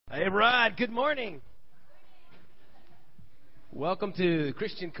Hey, Rod, good morning. Welcome to the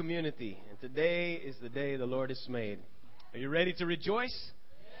Christian community. And today is the day the Lord has made. Are you ready to rejoice?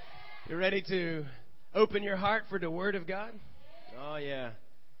 You ready to open your heart for the Word of God? Oh, yeah.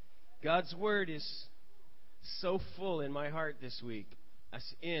 God's Word is so full in my heart this week. As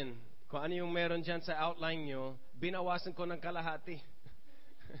in, kung ano yung meron dyan sa outline nyo, binawasan ko ng kalahati.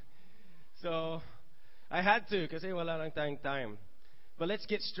 So, I had to kasi wala lang tayong time. But let's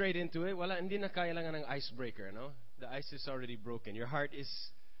get straight into it. Hindi na kailangan ng icebreaker, no? The ice is already broken. Your heart is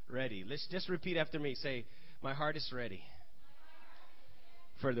ready. Let's just repeat after me. Say, my heart is ready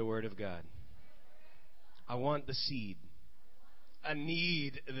for the Word of God. I want the seed. I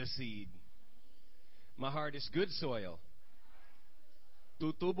need the seed. My heart is good soil.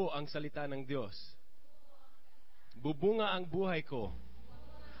 Tutubo ang salita ng Diyos. Bubunga ang buhay ko.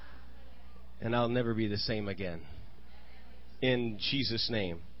 And I'll never be the same again. In Jesus'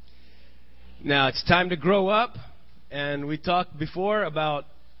 name. Now, it's time to grow up. And we talked before about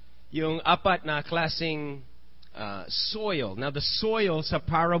yung apat na klaseng soil. Now, the soil sa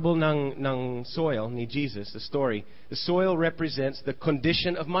parable ng soil ni Jesus, the story. The soil represents the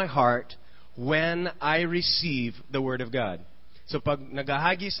condition of my heart when I receive the Word of God. So, pag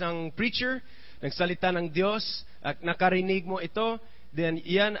nagahagis ng preacher, nagsalita ng Diyos, at nakarinig mo ito, then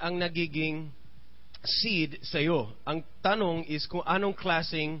yan ang nagiging seed sa iyo. Ang tanong is kung anong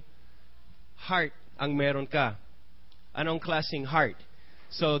klaseng heart ang meron ka. Anong klaseng heart?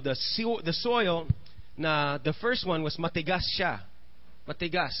 So the soil na the first one was matigas siya.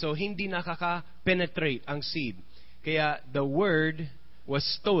 Matigas. So hindi nakaka-penetrate ang seed. Kaya the word was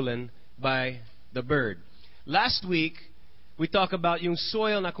stolen by the bird. Last week, we talked about yung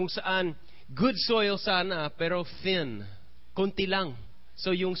soil na kung saan good soil sana pero thin. Konti lang.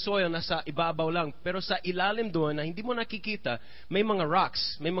 So yung soil nasa ibabaw lang. Pero sa ilalim doon na hindi mo nakikita, may mga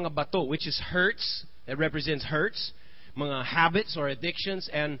rocks, may mga bato, which is hurts. It represents hurts. Mga habits or addictions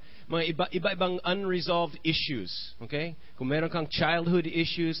and mga iba-ibang unresolved issues. Okay? Kung meron kang childhood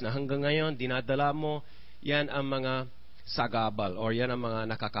issues na hanggang ngayon, dinadala mo, yan ang mga sagabal or yan ang mga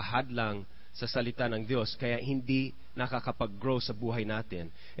nakakahadlang sa salita ng Diyos. Kaya hindi nakakapag-grow sa buhay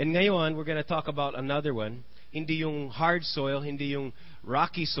natin. And ngayon, we're gonna talk about another one. Hindi yung hard soil, hindi yung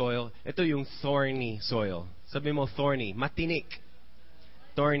rocky soil. Ito yung thorny soil. Sabi mo, thorny. Matinik.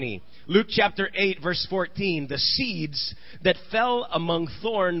 Thorny. Luke chapter 8, verse 14. The seeds that fell among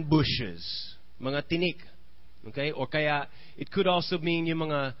thorn bushes. Mga tinik. Okay? O kaya, it could also mean yung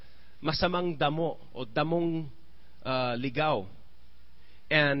mga masamang damo o damong ligaw.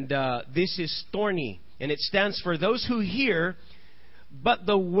 And this is thorny. And it stands for those who hear, but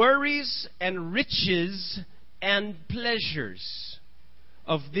the worries and riches and pleasures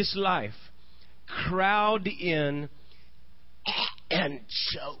of this life crowd in and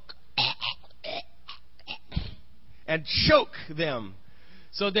choke them.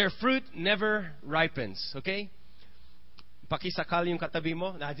 So their fruit never ripens. Okay? Pakisakal yung katabi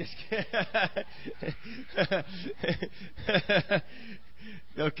mo. Nah, just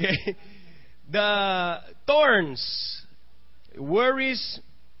okay. The thorns, worries,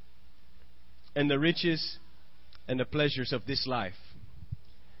 and the riches and the pleasures of this life.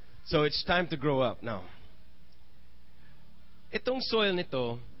 So it's time to grow up now. Itong soil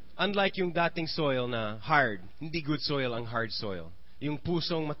nito, unlike yung dating soil na hard, hindi good soil ang hard soil. Yung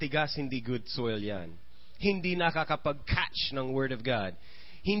pusong matigas, hindi good soil yan. Hindi nakakapag-catch ng Word of God.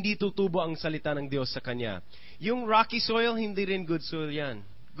 Hindi tutubo ang salita ng Diyos sa kanya. Yung rocky soil, hindi rin good soil yan.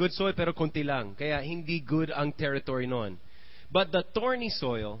 Good soil pero konti lang. Kaya hindi good ang territory noon. But the thorny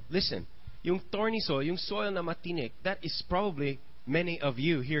soil, listen, yung thorny soil, yung soil na matinik, that is probably many of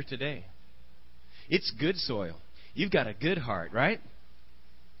you here today. It's good soil. You've got a good heart, right?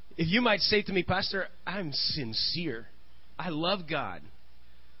 If you might say to me, Pastor, I'm sincere. I love God.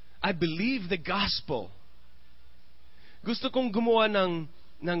 I believe the gospel. Gusto kong gumawa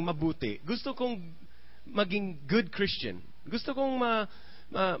ng mabuti. Gusto kong maging good Christian. Gusto kong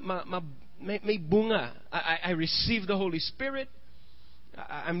may bunga. I receive the Holy Spirit.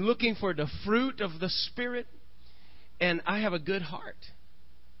 I'm looking for the fruit of the Spirit. And I have a good heart.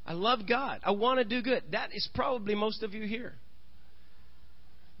 I love God. I want to do good. That is probably most of you here.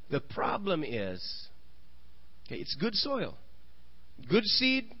 The problem is, okay, it's good soil. Good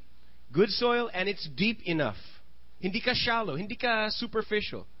seed, good soil, and it's deep enough. Hindi ka shallow, hindi ka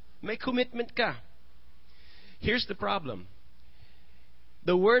superficial. May commitment ka. Here's the problem.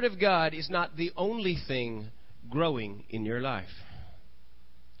 The Word of God is not the only thing growing in your life.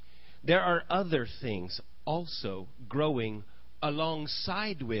 There are other things also growing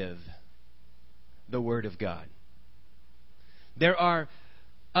alongside with the Word of God. There are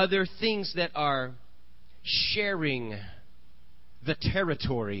other things that are sharing the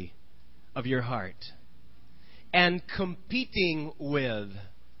territory of your heart and competing with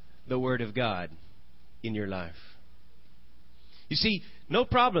the Word of God in your life. You see, no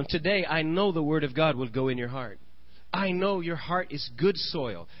problem. Today, I know the Word of God will go in your heart. I know your heart is good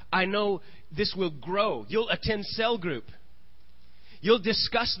soil. I know this will grow. You'll attend cell group. You'll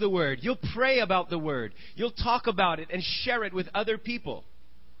discuss the Word. You'll pray about the Word. You'll talk about it and share it with other people.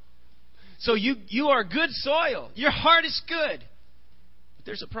 So you are good soil. Your heart is good. But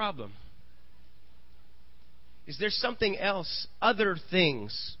there's a problem. Is there something else, other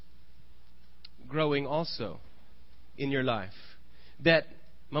things growing also in your life that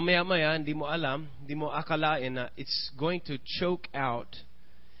mamaya-maya hindi mo alam, hindi mo akalain na it's going to choke out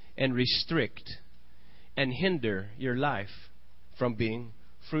and restrict and hinder your life from being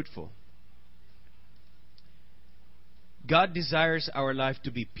fruitful? God desires our life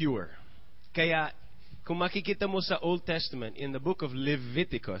to be pure. Kaya kung makikita mo sa Old Testament, in the book of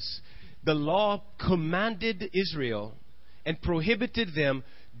Leviticus, the law commanded Israel and prohibited them,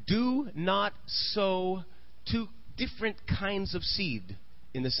 do not sow two different kinds of seed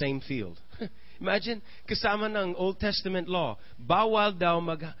in the same field. Imagine, kasama ng Old Testament law, bawal daw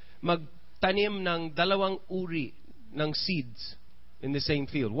magtanim ng dalawang uri ng seeds in the same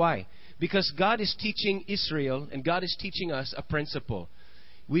field. Why? Because God is teaching Israel and God is teaching us a principle.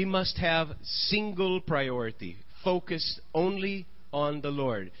 We must have single priority, focused only on the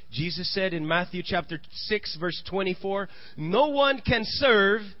Lord. Jesus said in Matthew chapter 6 verse 24, no one can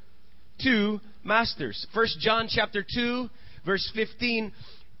serve two masters. 1 John chapter 2 verse 15,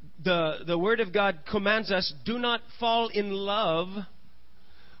 the Word of God commands us, do not fall in love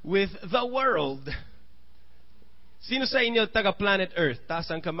with the world. Sino sa inyo taga planet Earth?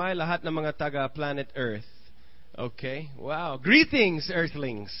 Taas ang kamay, lahat ng mga taga planet Earth. Okay, wow. Greetings,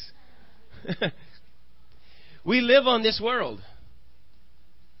 earthlings. We live on this world.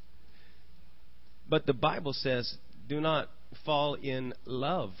 But the Bible says, do not fall in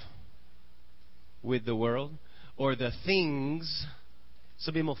love with the world or the things.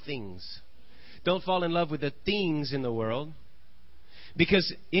 Sabi mo things. Don't fall in love with the things in the world.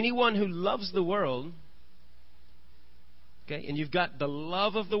 Because anyone who loves the world, okay, and you've got the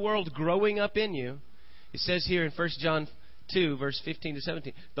love of the world growing up in you, it says here in 1 John 2, verse 15 to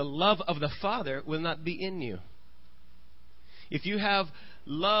 17, the love of the Father will not be in you. If you have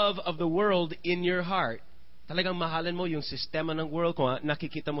love of the world in your heart, talagang mahalin mo yung sistema ng world, kung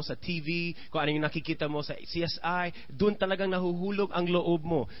nakikita mo sa TV, kung ano yung nakikita mo sa CSI, doon talagang nahuhulog ang loob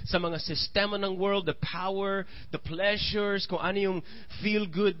mo sa mga sistema ng world, the power, the pleasures, kung ano yung feel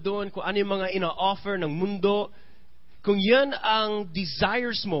good doon, kung ano yung mga ina-offer ng mundo. Kung yan ang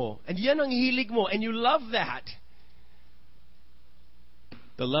desires mo, and yan ang hilig mo, and you love that,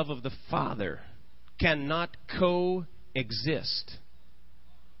 the love of the Father cannot coexist.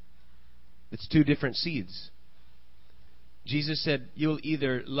 It's two different seeds. Jesus said, you'll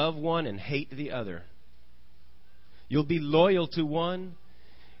either love one and hate the other. You'll be loyal to one,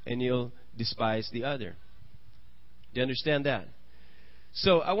 and you'll despise the other. Do you understand that?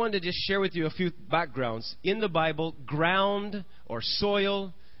 So I wanted to just share with you a few backgrounds. In the Bible, ground or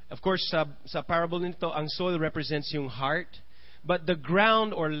soil, of course, sa parable nito, ang soil represents yung heart. But the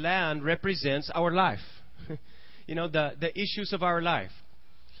ground or land represents our life. You know, the issues of our life.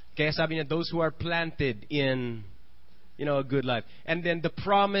 Kaya sabi niya, those who are planted in, you know, a good life. And then the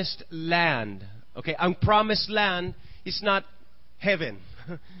promised land. Okay, ang promised land is not heaven.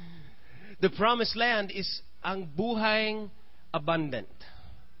 The promised land is ang buhay abundant.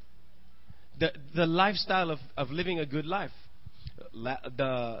 The lifestyle of living a good life.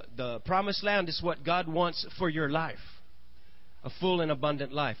 The promised land is what God wants for your life. A full and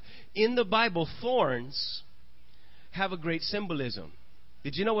abundant life. In the Bible, thorns have a great symbolism.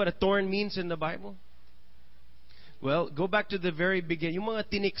 Did you know what a thorn means in the Bible? Well, go back to the very beginning. Yung mga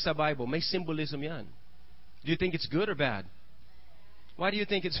tinik sa Bible, may symbolism yan. Do you think it's good or bad? Why do you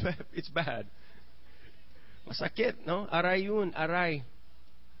think it's bad? Masakit, no? Aray yun, aray.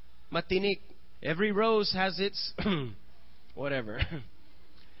 Matinik. Every rose has its whatever.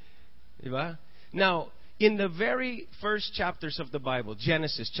 Diba? Now, in the very first chapters of the Bible,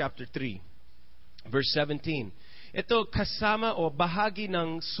 Genesis chapter 3, verse 17, ito kasama o bahagi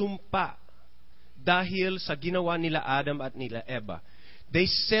ng sumpa dahil sa ginawa nila Adam at nila Eva. They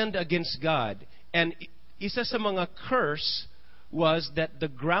sinned against God. And isa sa mga curse was that the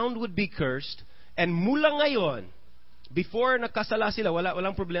ground would be cursed. And mula ngayon, before nakasala sila,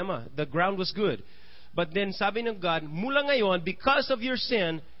 walang problema. The ground was good. But then sabi ng God, mula ngayon, because of your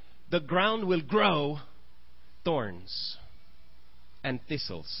sin, the ground will grow thorns. and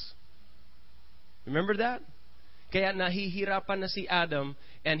thistles. Remember that? Kaya nahihirapan na si Adam,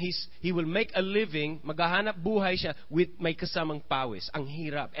 and he will make a living, maghahanap buhay siya with may kasamang pawis. Ang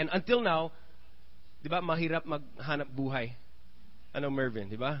hirap. And until now, di ba, mahirap maghanap buhay. Ano, Mervin,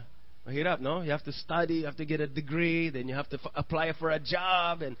 di ba? Mahirap, no? You have to study, you have to get a degree, then you have to apply for a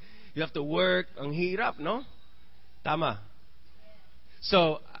job, and you have to work. Ang hirap, no? Tama.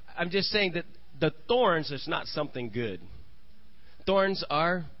 So, I'm just saying that the thorns is not something good. Thorns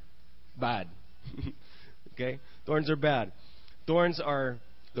are bad. Okay? Thorns are bad. Thorns are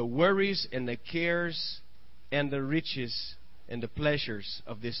the worries and the cares and the riches and the pleasures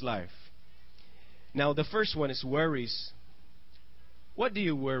of this life. Now, the first one is worries. What do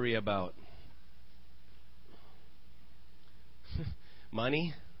you worry about?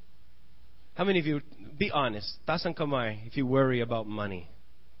 Money? How many of you, be honest, taas ang kamay if you worry about money?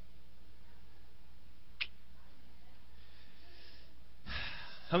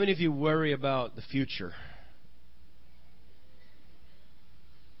 How many of you worry about the future?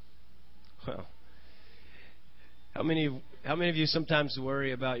 Well, how many of you sometimes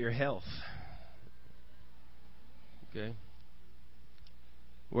worry about your health? Okay.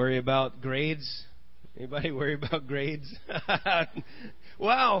 Worry about grades? Anybody worry about grades?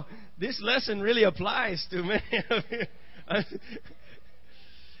 Wow, this lesson really applies to many of you.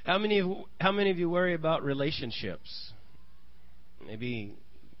 How many of you worry about relationships? Maybe,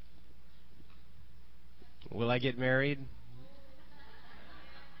 will I get married?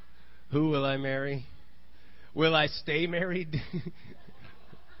 Who will I marry? Will I stay married?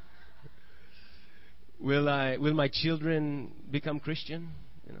 Will my children become Christian?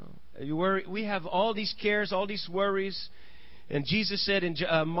 You know, you worry. We have all these cares, all these worries, and Jesus said in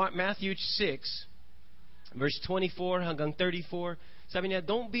Matthew 6, verse 24 hanggang 34, sabi niya,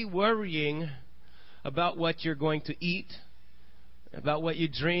 don't be worrying about what you're going to eat, about what you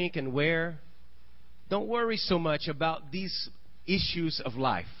drink and wear. Don't worry so much about these issues of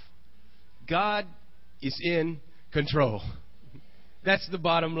life. God is in control. That's the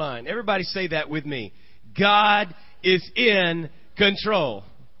bottom line. Everybody say that with me. God is in control.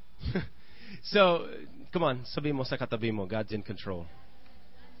 So, come on, sabi mo sa katabi mo, God's in control.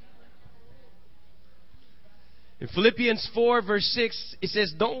 In Philippians 4 verse 6, it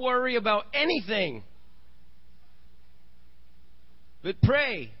says, don't worry about anything, but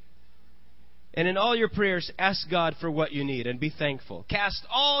pray. And in all your prayers, ask God for what you need and be thankful. Cast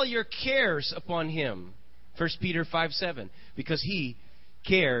all your cares upon Him. 1 Peter 5:7. Because He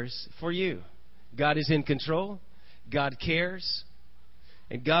cares for you. God is in control. God cares.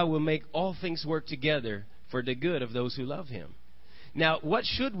 And God will make all things work together for the good of those who love Him. Now, what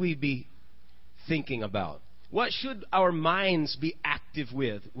should we be thinking about? What should our minds be active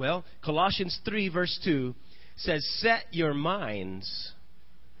with? Well, Colossians 3 verse 2 says, set your minds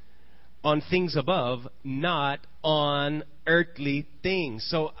on things above, not on earthly things.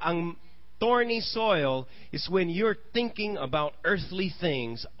 So, ang thorny soil is when you're thinking about earthly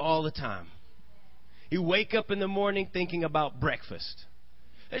things all the time. You wake up in the morning thinking about breakfast.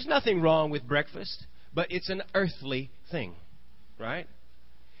 There's nothing wrong with breakfast, but it's an earthly thing, right?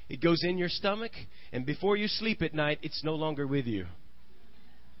 It goes in your stomach, and before you sleep at night, it's no longer with you.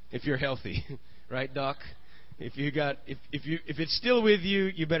 If you're healthy, right, Doc? If it's still with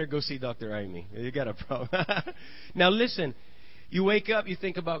you, you better go see Dr. Amy. You got a problem. Now listen, you wake up, you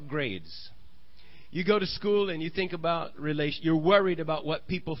think about grades. You go to school and you think about you're worried about what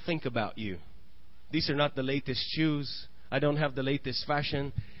people think about you. These are not the latest shoes. I don't have the latest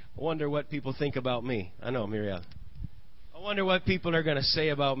fashion. I wonder what people think about me. I know, Miriam. I wonder what people are going to say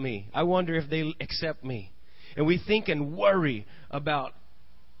about me. I wonder if they accept me. And we think and worry about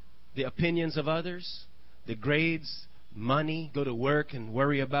the opinions of others, the grades, money, go to work and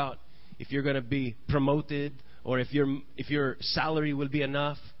worry about if you're going to be promoted or if your salary will be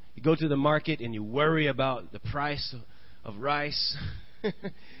enough. You go to the market and you worry about the price of rice.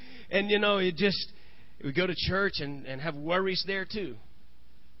 And you know, we go to church and have worries there too.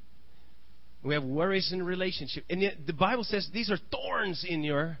 We have worries in relationship. And yet the Bible says these are thorns in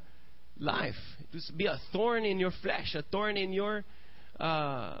your life. It will be a thorn in your flesh, a thorn in your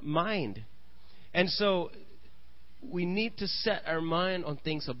mind. And so we need to set our mind on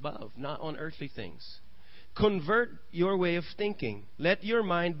things above, not on earthly things. Convert your way of thinking. Let your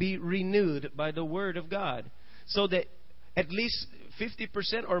mind be renewed by the Word of God, so that at least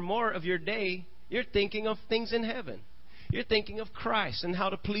 50% or more of your day, you're thinking of things in heaven. You're thinking of Christ and how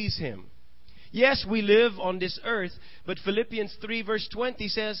to please Him. Yes, we live on this earth, but Philippians 3 verse 20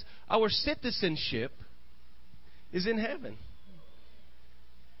 says, our citizenship is in heaven.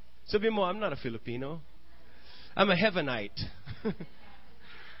 Sabi mo, I'm not a Filipino. I'm a heavenite.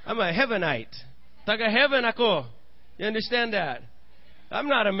 I'm a heavenite. Taga heaven ako. You understand that? I'm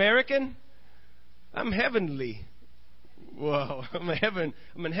not American. I'm heavenly. Whoa, I'm a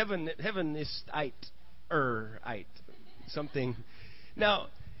heavenist-ite. Something. Now,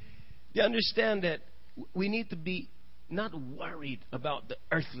 you understand that we need to be not worried about the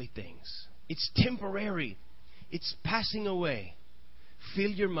earthly things. It's temporary. It's passing away.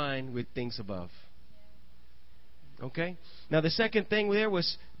 Fill your mind with things above. Okay? Now, the second thing there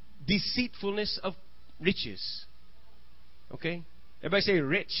was deceitfulness of riches. Okay? Everybody say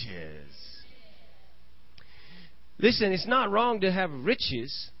riches. Listen, it's not wrong to have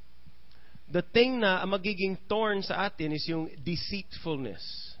riches. The thing na magiging thorn sa atin is yung deceitfulness.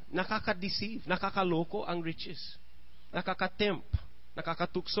 Nakaka-deceive, nakakaloko ang riches. Nakakatempt,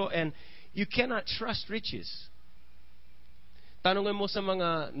 nakakatukso, and you cannot trust riches. Tanungin mo sa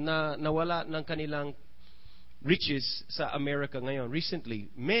mga nawala ng kanilang riches sa America ngayon. Recently,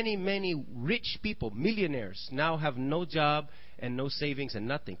 many rich people, millionaires, now have no job and no savings and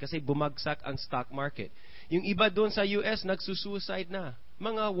nothing. Kasi bumagsak ang stock market. Yung iba doon sa US, nagsusuicide na.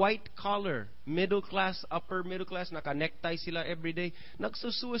 Mga white collar, middle class, upper middle class, naka-necktie sila everyday.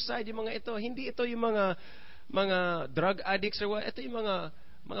 Nagsusuicide yung mga ito. Hindi ito yung mga drug addicts or what. Ito yung mga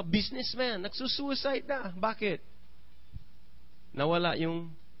businessmen. Nagsusuicide na. Bakit? Nawala yung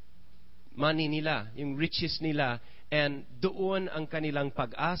money nila, yung riches nila, and doon ang kanilang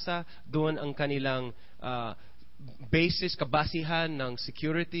pag-asa, doon ang kanilang basis, kabasihan ng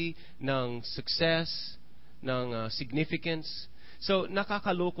security, ng success, ng significance. So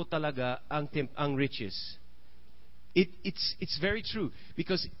nakakaloko talaga ang riches. It's very true,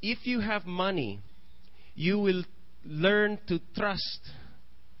 because if you have money, you will learn to trust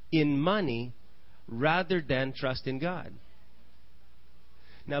in money rather than trust in God.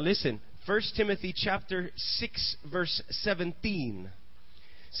 Now listen, 1 Timothy chapter 6 verse 17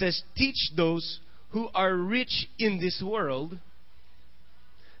 says, "Teach those who are rich in this world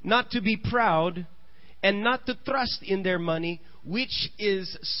not to be proud and not to trust in their money, which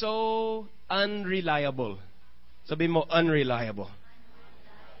is so unreliable." Sabi mo, unreliable.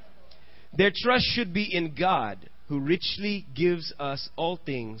 "Their trust should be in God, who richly gives us all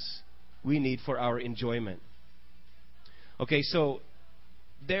things we need for our enjoyment." Okay, so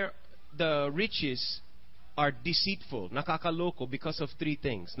the riches are deceitful, nakakaloko, because of three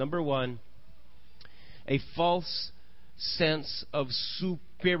things. Number one, a false sense of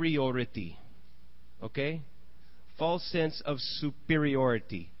superiority. Okay? False sense of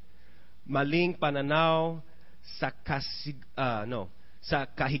superiority. Maling pananaw sa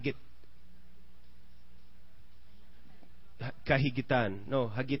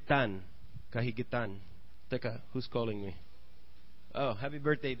kahigitan. Teka, who's calling me? Oh, happy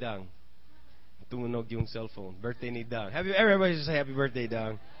birthday, Dang. Tumunog yung cellphone. Birthday ni Dang. Everybody say happy birthday,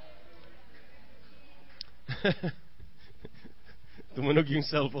 Dang. Tumunog yung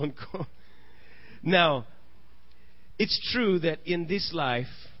cellphone ko. Now, it's true that in this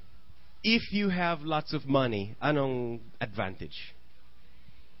life, if you have lots of money, anong advantage?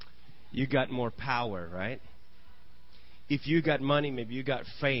 You got more power, right? If you got money, maybe you got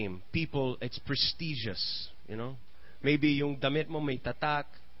fame. People, it's prestigious, you know? Maybe yung damit mo may tatak.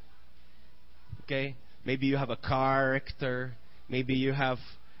 Okay? Maybe you have a character. Maybe you have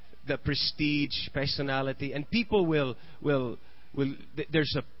the prestige, personality. And people will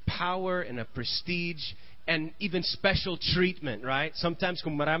there's a power and a prestige and even special treatment, right? Sometimes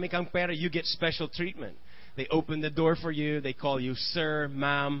kung marami kang pera, you get special treatment. They open the door for you. They call you sir,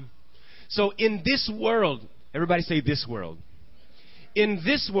 ma'am. So in this world, everybody say this world. In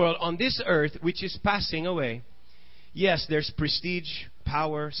this world, on this earth, which is passing away, yes, there's prestige,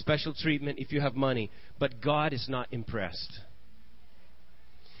 power, special treatment if you have money. But God is not impressed.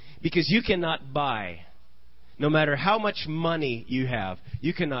 Because you cannot buy, no matter how much money you have,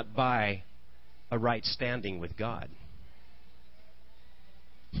 you cannot buy a right standing with God.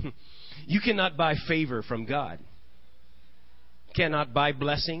 You cannot buy favor from God. You cannot buy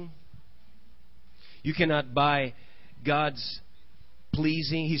blessing. You cannot buy God's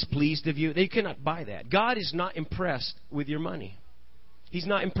pleasing. He's pleased of you. They cannot buy that. God is not impressed with your money. He's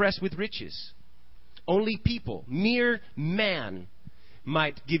not impressed with riches. Only people, mere man,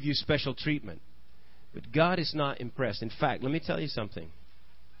 might give you special treatment. But God is not impressed. In fact, let me tell you something.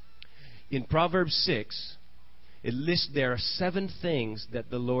 In Proverbs 6, it lists there are 7 things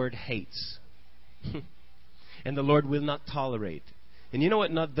that the Lord hates. And the Lord will not tolerate. And you know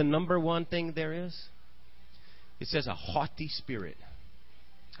what the number one thing there is? It says a haughty spirit.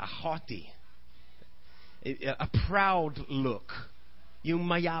 A haughty. A proud look. Yung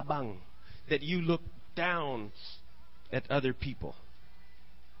mayabang. That you look down at other people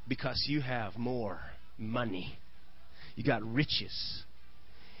because you have more money. You got riches.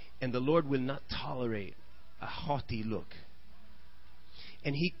 And the Lord will not tolerate a haughty look.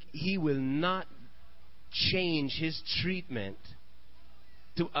 And He will not change His treatment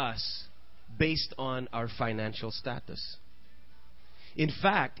to us based on our financial status. In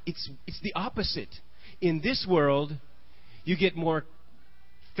fact, it's the opposite. In this world, you get more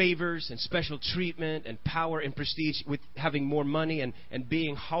favors and special treatment and power and prestige with having more money and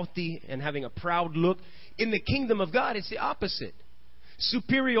being haughty and having a proud look. In the kingdom of God, it's the opposite.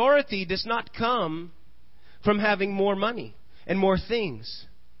 Superiority does not come from having more money and more things.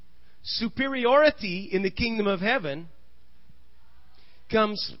 Superiority in the kingdom of heaven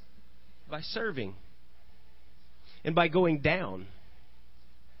comes by serving and by going down.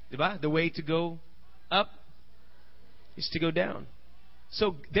 The way to go up is to go down.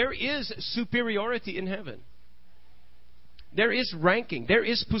 So there is superiority in heaven. There is ranking. There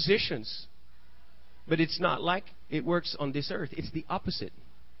is positions. But it's not like it works on this earth. It's the opposite.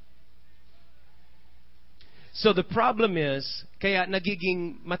 So the problem is, kaya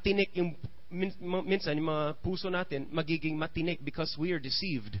nagiging matinik yung minsan yung mga puso natin, magiging matinik because we are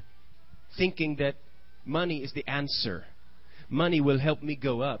deceived, thinking that money is the answer. Money will help me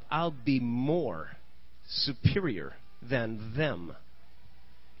go up. I'll be more superior than them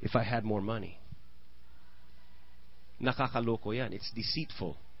if I had more money. Nakakaloko yan. It's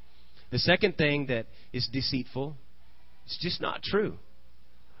deceitful. The second thing that is deceitful, it's just not true,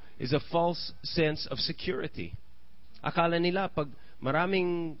 is a false sense of security. Akala nila pag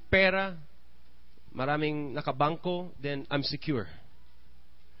maraming pera, maraming nakabangko, then I'm secure.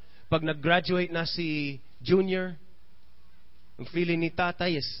 Pag nag-graduate na si junior, ang feeling ni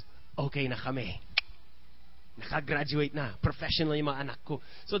tatay is, okay na kami. Nakagraduate na. Professional yung mga anak ko.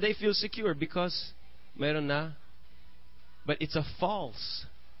 So they feel secure because meron na. But it's a false.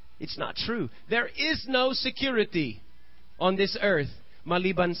 It's not true. There is no security on this earth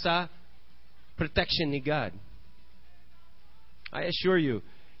maliban sa protection ni God. I assure you,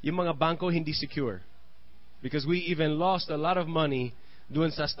 yung mga bangko hindi secure. Because we even lost a lot of money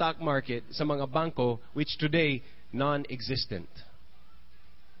doon sa stock market sa mga bangko which today non-existent.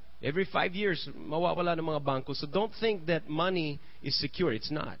 Every 5 years, mawawala ng mga bangko. So don't think that money is secure. It's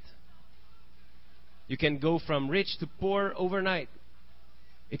not. You can go from rich to poor overnight.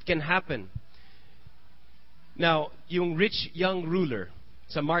 It can happen. Now, yung rich young ruler,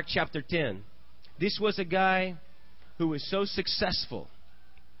 sa Mark chapter 10, this was a guy who was so successful.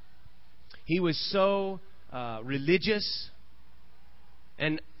 He was so religious.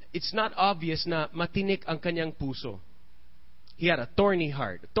 And it's not obvious na matinik ang kanyang puso. He had a thorny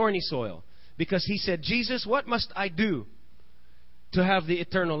heart, a thorny soil. Because he said, Jesus, what must I do to have the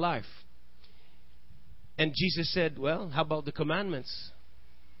eternal life? And Jesus said, well, how about the commandments?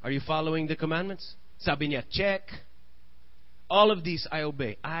 Are you following the commandments? Sabi niya, check. All of these I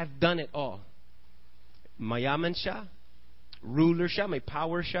obey. I've done it all. Mayaman siya, ruler siya, may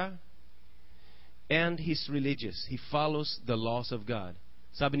power siya, and he's religious. He follows the laws of God.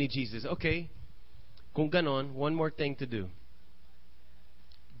 Sabi ni Jesus, okay, kung ganon, one more thing to do.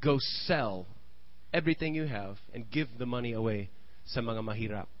 Go sell everything you have and give the money away sa mga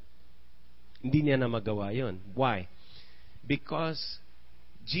mahirap. Hindi niya na magawa yun. Why? Because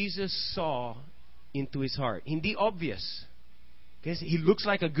Jesus saw into his heart. Hindi obvious. Because he looks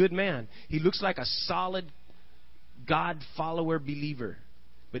like a good man. He looks like a solid God follower believer.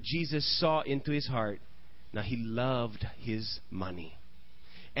 But Jesus saw into his heart. Now he loved his money.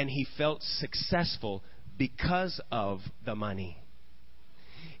 And he felt successful because of the money.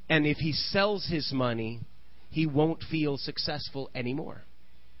 And if he sells his money, he won't feel successful anymore.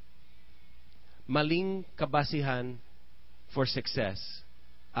 Maling kabasihan for success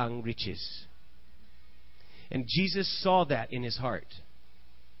ang riches. And Jesus saw that in his heart.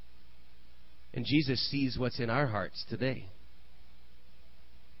 And Jesus sees what's in our hearts today.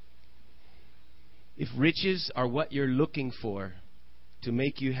 If riches are what you're looking for to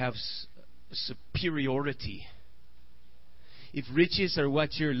make you have superiority, if riches are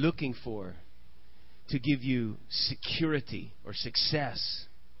what you're looking for to give you security or success,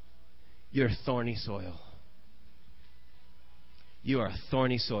 you're thorny soil. You are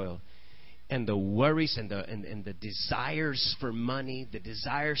thorny soil. And the worries and the desires for money, the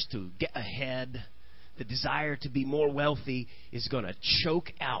desires to get ahead, the desire to be more wealthy is going to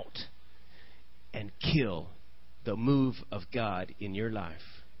choke out and kill the move of God in your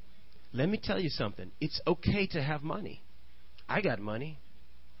life. Let me tell you something. It's okay to have money. I got money.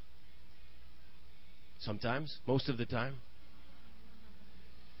 Sometimes, most of the time.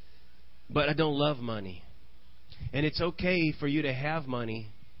 But I don't love money. And it's okay for you to have money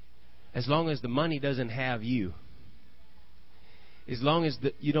as long as the money doesn't have you. As long as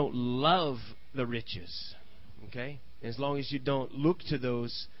you don't love the riches. Okay? As long as you don't look to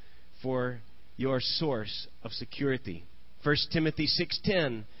those for your source of security. 1 Timothy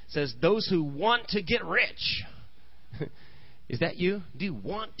 6:10 says, those who want to get rich. Is that you? Do you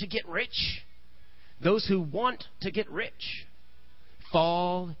want to get rich? Those who want to get rich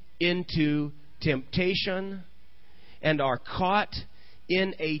fall into temptation and are caught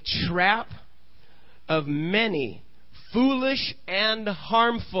in a trap of many foolish and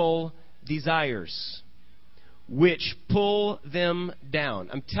harmful desires, which pull them down.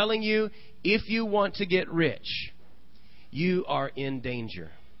 I'm telling you, if you want to get rich, you are in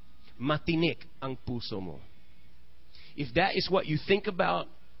danger. Matinik ang puso mo. If that is what you think about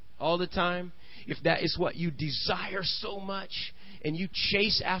all the time, if that is what you desire so much, and you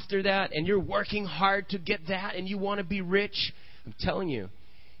chase after that, and you're working hard to get that, and you want to be rich, I'm telling you,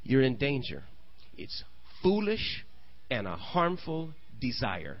 you're in danger. It's foolish and a harmful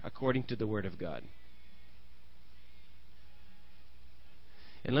desire, according to the Word of God.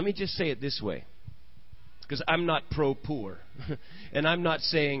 And let me just say it this way, because I'm not pro-poor, and I'm not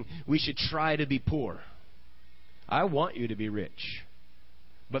saying we should try to be poor. I want you to be rich,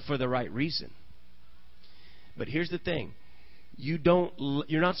 but for the right reason. But here's the thing.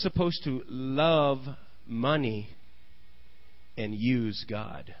 You're not supposed to love money and use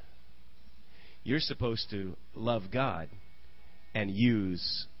God. You're supposed to love God and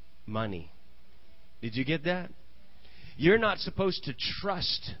use money. Did you get that? You're not supposed to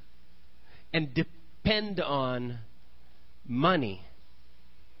trust and depend on money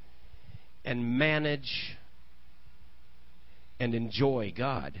and manage and enjoy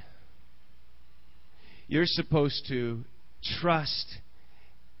God. You're supposed to trust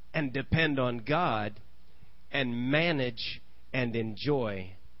and depend on God and manage and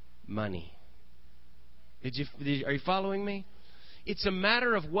enjoy money. Are you following me? It's a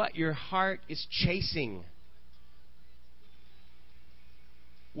matter of what your heart is chasing.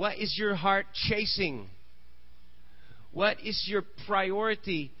 What is your heart chasing? What is your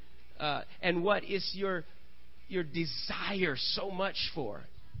priority? And what is your desire so much for?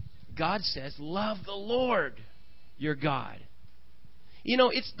 God says, love the Lord, your God. You know,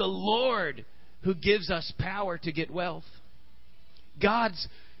 it's the Lord who gives us power to get wealth. God's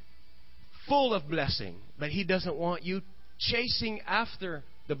full of blessing, but He doesn't want you chasing after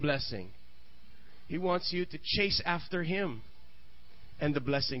the blessing. He wants you to chase after Him, and the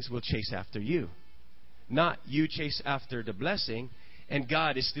blessings will chase after you. Not you chase after the blessing, and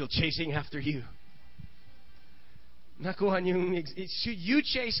God is still chasing after you. You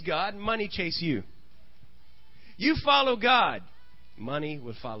chase God, money chase you. You follow God, money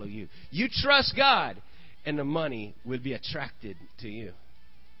will follow you. You trust God, and the money will be attracted to you.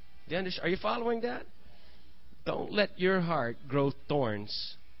 Are you following that? Don't let your heart grow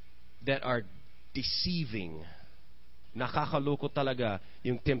thorns that are deceiving. Nakakaloko talaga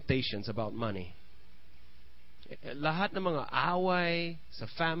yung temptations about money. Lahat ng mga away sa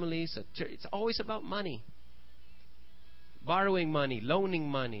family, sa church, it's always about money. Borrowing money, loaning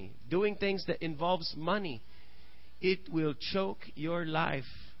money, doing things that involves money. It will choke your life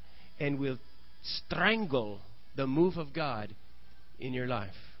and will strangle the move of God in your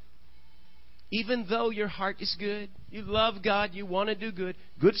life. Even though your heart is good, you love God, you want to do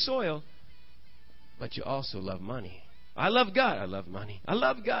good soil, but you also love money. I love God, I love money. I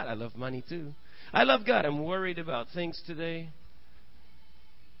love God, I love money too. I love God, I'm worried about things today.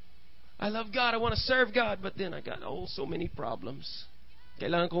 I love God, I want to serve God, but then I got so many problems.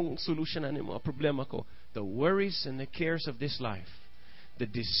 Kailangan kong solusyonan yung mga problema ko. The worries and the cares of this life. The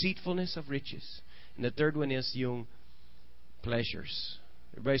deceitfulness of riches. And the third one is yung pleasures.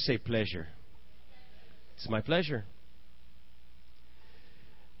 Everybody say pleasure. It's my pleasure.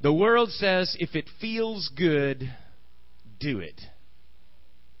 The world says if it feels good, do it.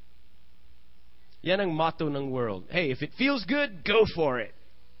 Yan ang motto ng world. Hey, if it feels good, go for it.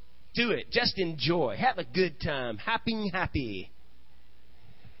 Do it. Just enjoy. Have a good time. Happy.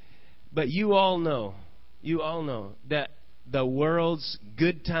 But you all know that the world's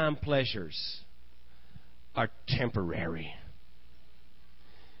good time pleasures are temporary.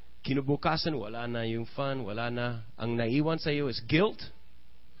 Kinubukasan, wala na yung fun, wala na. Ang naiwan sa iyo is guilt,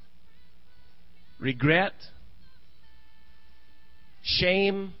 regret,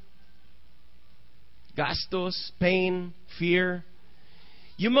 shame, gastos, pain, fear.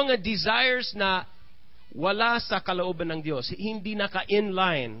 Yung mga desires na wala sa kalooban ng Diyos, hindi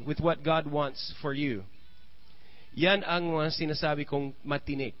naka-inline with what God wants for you. Yan ang mga sinasabi kong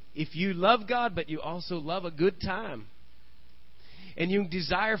matinik. If you love God, but you also love a good time, and yung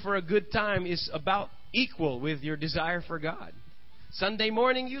desire for a good time is about equal with your desire for God. Sunday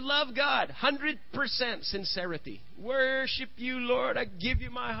morning, you love God. 100% sincerity. Worship you, Lord. I give you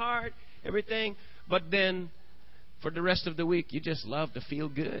my heart, everything. But then, for the rest of the week, you just love to feel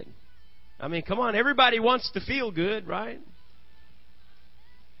good. I mean, come on. Everybody wants to feel good, right?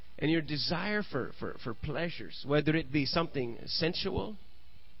 And your desire for pleasures, whether it be something sensual,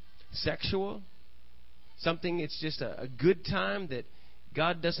 sexual, something it's just a good time that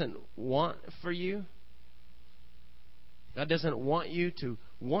God doesn't want for you. God doesn't want you to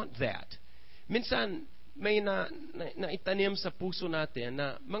want that. Minsan, may naitanim sa puso natin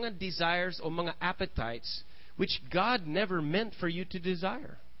na mga desires o mga appetites which God never meant for you to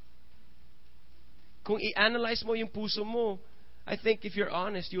desire. Kung i-analyze mo yung puso mo, I think if you're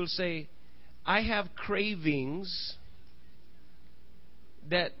honest, you'll say, I have cravings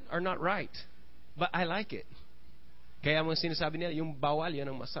that are not right, but I like it. Kaya mga sinasabi nila, yung bawal, yan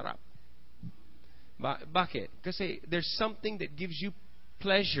ang masarap. Bakit? Kasi there's something that gives you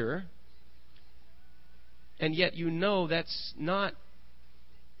pleasure, and yet you know that's not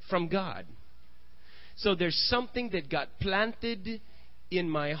from God. So there's something that got planted in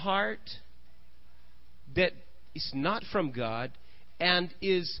my heart that is not from God and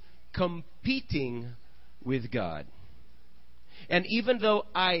is competing with God. And even though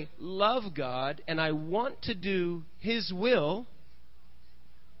I love God and I want to do His will,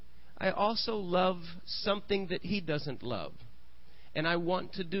 I also love something that He doesn't love. And I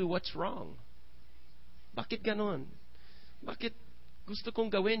want to do what's wrong. Bakit ganon? Bakit gusto kong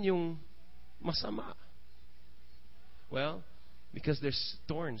gawin yung masama? Well, because there's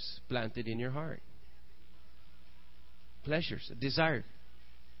thorns planted in your heart. Pleasures, a desire.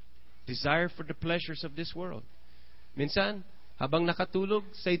 Desire for the pleasures of this world. Minsan, habang nakatulog,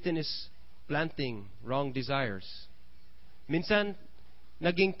 Satan is planting wrong desires. Minsan,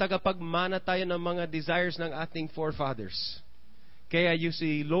 naging tagapagmana tayo ng mga desires ng ating forefathers. Kaya you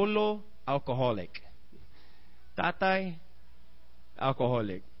see, lolo, alcoholic. Tatay,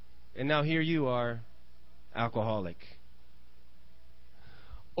 alcoholic. And now here you are, alcoholic.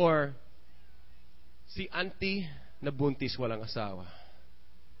 Or, si auntie, nabuntis walang asawa.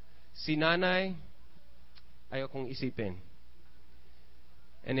 Si nanay, ayaw kong isipin.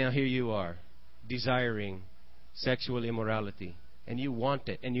 And now here you are, desiring sexual immorality. And you want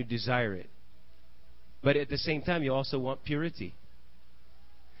it, and you desire it. But at the same time, you also want purity.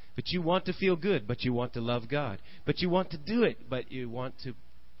 But you want to feel good, but you want to love God. But you want to do it, but you want to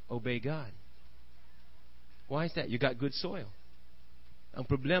obey God. Why is that? You got good soil. Ang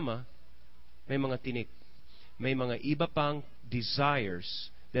problema, may mga tinik. May mga iba pang desires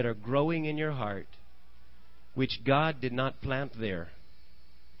that are growing in your heart which God did not plant there.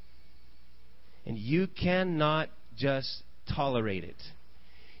 And you cannot just tolerate it.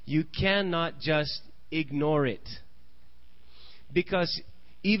 You cannot just ignore it. Because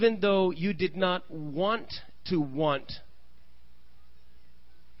even though you did not want to want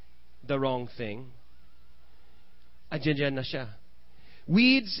the wrong thing, andyan na siya.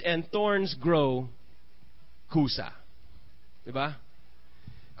 Weeds and thorns grow kusa. Diba?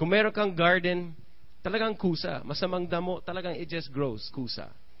 Kung meron kang garden, talagang kusa. Masamang damo, talagang it just grows kusa.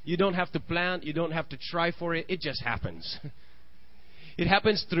 You don't have to plant, you don't have to try for it, it just happens. It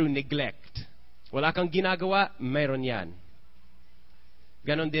happens through neglect. Wala kang ginagawa, meron yan.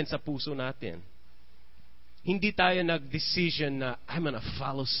 Ganon din sa puso natin. Hindi tayo nag-decision na, I'm gonna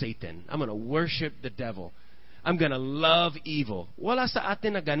follow Satan. I'm gonna worship the devil. I'm gonna love evil. Wala sa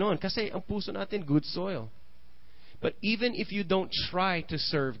atin na ganon. Kasi ang puso natin, good soil. But even if you don't try to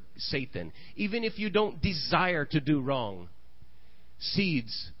serve Satan, even if you don't desire to do wrong,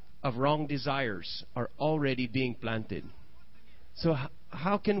 seeds of wrong desires are already being planted. So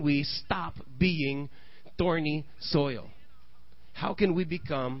how can we stop being thorny soil? How can we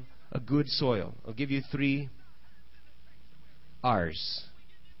become a good soil? I'll give you 3 R's.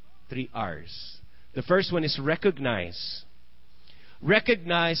 3 R's. The first one is recognize.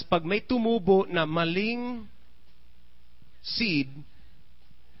 Recognize pag may tumubo na maling seed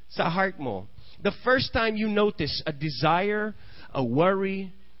sa heart mo. The first time you notice a desire, a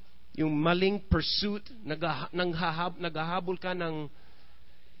worry, yung maling pursuit, naghahabol ka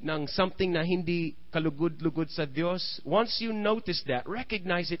ng something na hindi kalugod-lugod sa Diyos, once you notice that,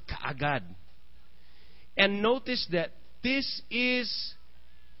 recognize it kaagad. And notice that this is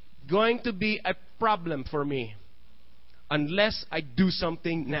going to be a problem for me unless I do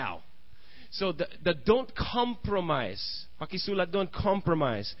something now. So the don't compromise. Pakisulat, don't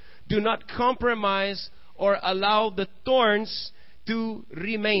compromise. Do not compromise or allow the thorns to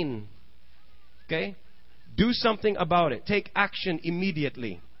remain. Okay? Do something about it. Take action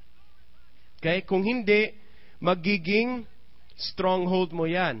immediately. Okay? Kung hindi, magiging stronghold mo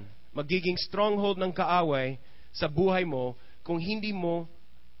yan. Magiging stronghold ng kaaway sa buhay mo kung hindi mo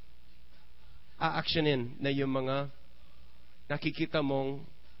a-actionin na yung mga nakikita mong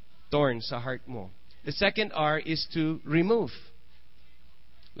thorns sa heart mo. The second R is to remove.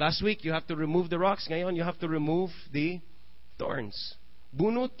 Last week, you have to remove the rocks. Ngayon, you have to remove the thorns.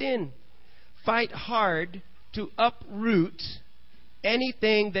 Bunutin. Fight hard to uproot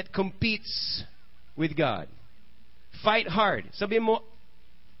anything that competes with God. Fight hard. Sabihin mo,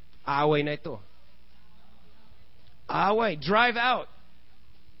 away na ito. Away. Drive out.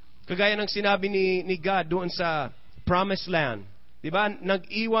 Kagaya ng sinabi ni God doon sa Promised Land. Diba?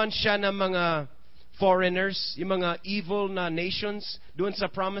 Nag-iwan siya ng mga foreigners, yung mga evil na nations doon sa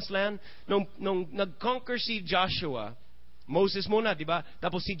Promised Land. Nung nag-conquer si Joshua, Moses muna, di ba?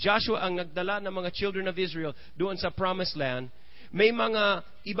 Tapos si Joshua ang nagdala ng mga children of Israel doon sa Promised Land. May mga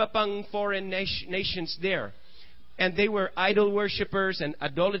iba pang foreign nations there. And they were idol worshippers and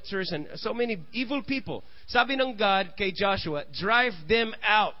idolaters and so many evil people. Sabi ng God kay Joshua, drive them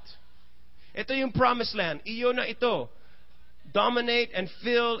out. Ito yung Promised Land. Iyo na ito. Dominate and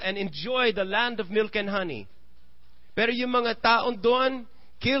fill and enjoy the land of milk and honey. Pero yung mga taon doon,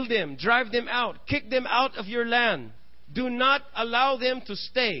 kill them, drive them out, kick them out of your land. Do not allow them to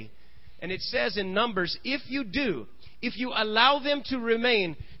stay. And it says in Numbers, if you do, if you allow them to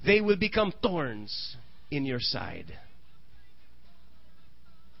remain, they will become thorns in your side.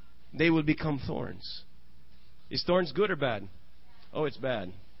 They will become thorns. Is thorns good or bad? Oh, it's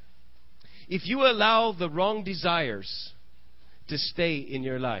bad. If you allow the wrong desires to stay in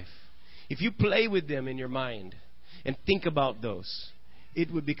your life, if you play with them in your mind and think about those, it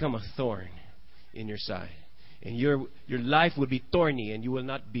would become a thorn in your side. And your life will be thorny and you will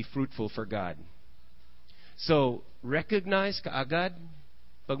not be fruitful for God. So, recognize kaagad,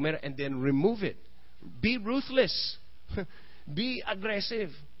 and then remove it. Be ruthless. Be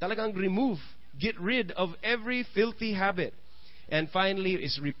aggressive. Talagang remove. Get rid of every filthy habit. And finally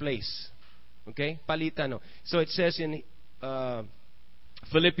is replace. Okay? Palitan. No? So it says in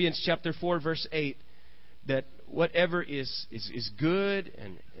Philippians chapter 4 verse 8 that whatever is good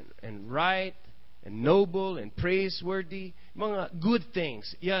and right and noble and praiseworthy, mga good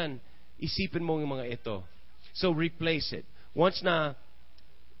things, yan, isipin mo yung mga ito. So replace it. Once na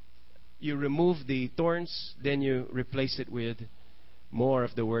you remove the thorns, then you replace it with more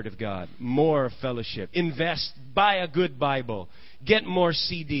of the Word of God, more fellowship. Invest, buy a good Bible, get more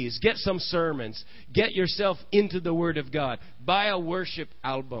CDs, get some sermons, get yourself into the Word of God, buy a worship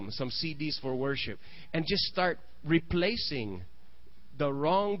album, some CDs for worship, and just start replacing the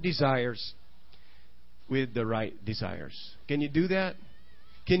wrong desires with the right desires. Can you do that?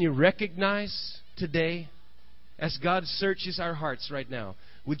 Can you recognize today, as God searches our hearts right now,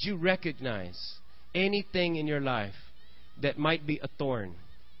 would you recognize anything in your life that might be a thorn?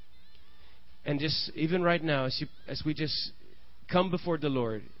 And just even right now, as we just come before the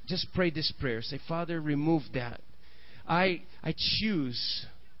Lord, just pray this prayer. Say, Father, remove that. I choose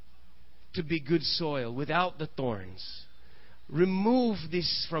to be good soil without the thorns. Remove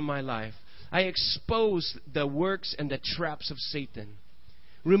this from my life. I expose the works and the traps of Satan.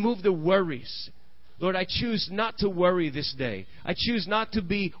 Remove the worries. Lord, I choose not to worry this day. I choose not to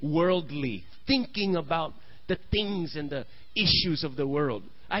be worldly, thinking about the things and the issues of the world.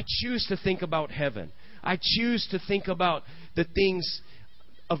 I choose to think about heaven. I choose to think about the things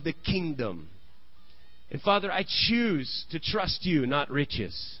of the kingdom. And Father, I choose to trust you, not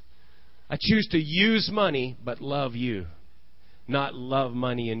riches. I choose to use money, but love you. Not love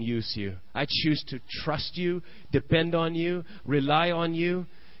money and use you. I choose to trust you, depend on you, rely on you.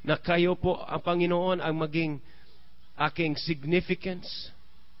 Na kayo po, ang Panginoon, ang maging aking significance.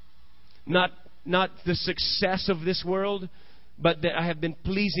 Not the success of this world, but that I have been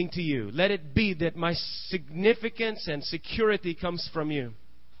pleasing to you. Let it be that my significance and security comes from you.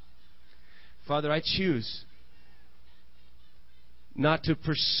 Father, I choose not to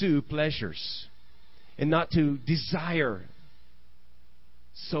pursue pleasures and not to desire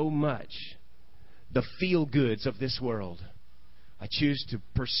so much the feel-goods of this world. I choose to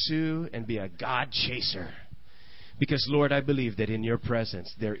pursue and be a God chaser. Because, Lord, I believe that in your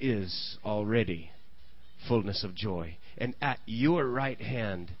presence there is already fullness of joy. And at your right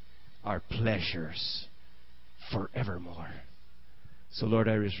hand are pleasures forevermore. So, Lord,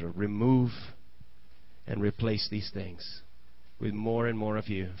 I remove and replace these things with more and more of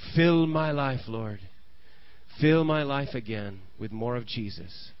you. Fill my life, Lord. Fill my life again with more of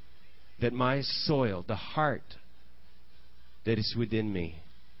Jesus. that my soil, the heart that is within me,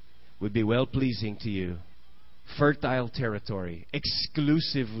 would be well-pleasing to you, fertile territory,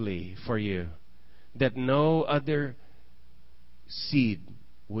 exclusively for you, that no other seed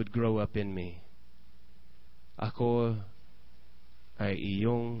would grow up in me. Ako ay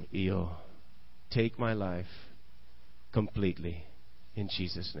iyong iyo. Take my life completely in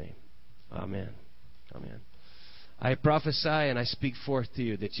Jesus' name. Amen. Amen. I prophesy and I speak forth to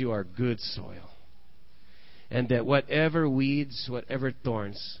you that you are good soil, and that whatever weeds, whatever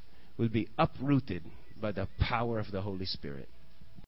thorns will be uprooted by the power of the Holy Spirit.